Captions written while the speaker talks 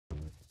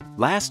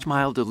Last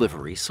Mile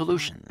Delivery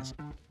Solutions.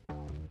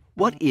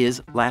 What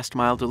is last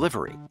mile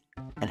delivery,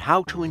 and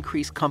how to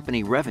increase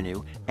company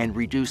revenue and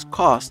reduce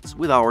costs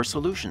with our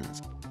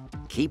solutions?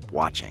 Keep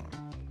watching.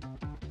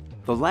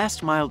 The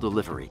last mile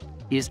delivery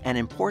is an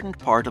important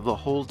part of the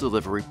whole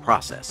delivery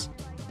process.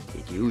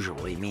 It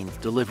usually means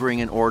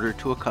delivering an order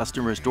to a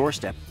customer's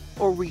doorstep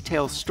or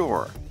retail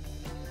store.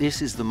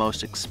 This is the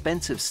most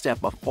expensive step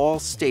of all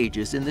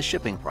stages in the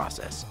shipping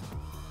process.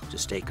 To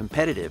stay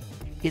competitive,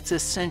 it's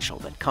essential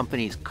that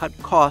companies cut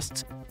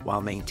costs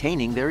while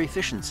maintaining their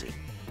efficiency.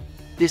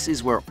 This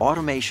is where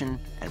automation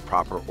and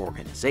proper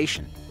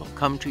organization will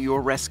come to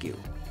your rescue.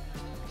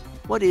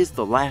 What is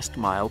the last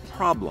mile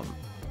problem?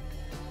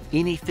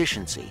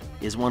 Inefficiency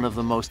is one of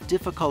the most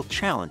difficult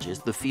challenges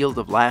the field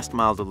of last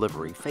mile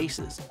delivery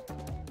faces,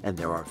 and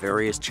there are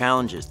various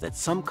challenges that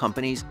some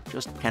companies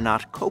just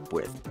cannot cope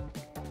with.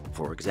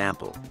 For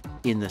example,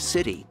 in the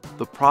city,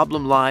 the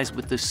problem lies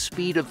with the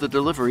speed of the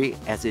delivery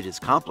as it is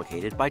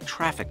complicated by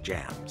traffic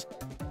jams.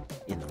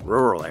 In the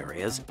rural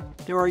areas,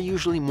 there are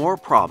usually more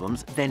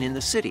problems than in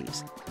the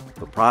cities.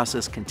 The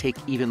process can take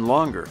even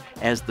longer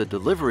as the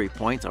delivery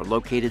points are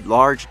located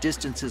large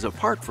distances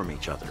apart from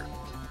each other.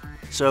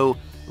 So,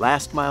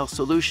 last mile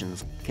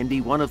solutions can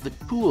be one of the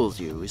tools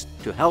used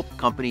to help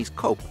companies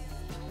cope.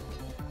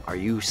 Are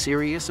you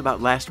serious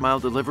about last mile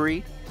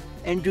delivery?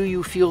 And do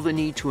you feel the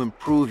need to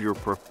improve your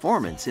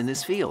performance in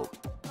this field?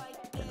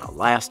 Then a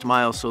last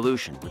mile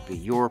solution would be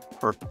your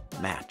perfect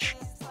match.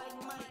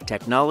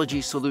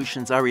 Technology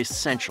solutions are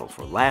essential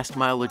for last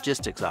mile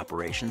logistics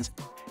operations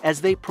as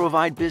they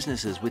provide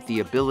businesses with the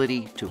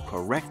ability to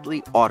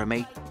correctly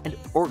automate and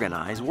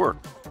organize work.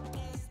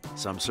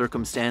 Some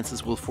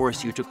circumstances will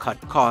force you to cut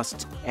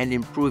costs and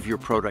improve your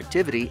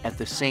productivity at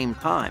the same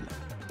time.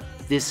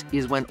 This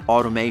is when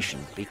automation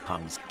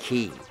becomes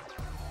key.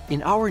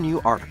 In our new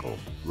article,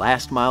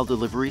 Last Mile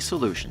Delivery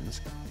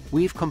Solutions,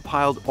 we've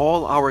compiled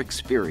all our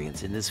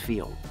experience in this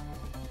field.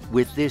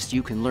 With this,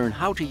 you can learn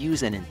how to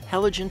use an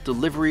intelligent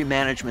delivery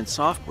management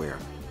software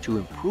to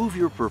improve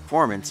your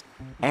performance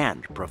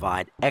and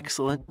provide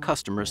excellent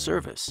customer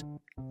service.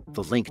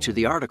 The link to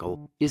the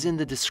article is in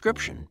the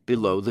description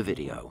below the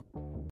video.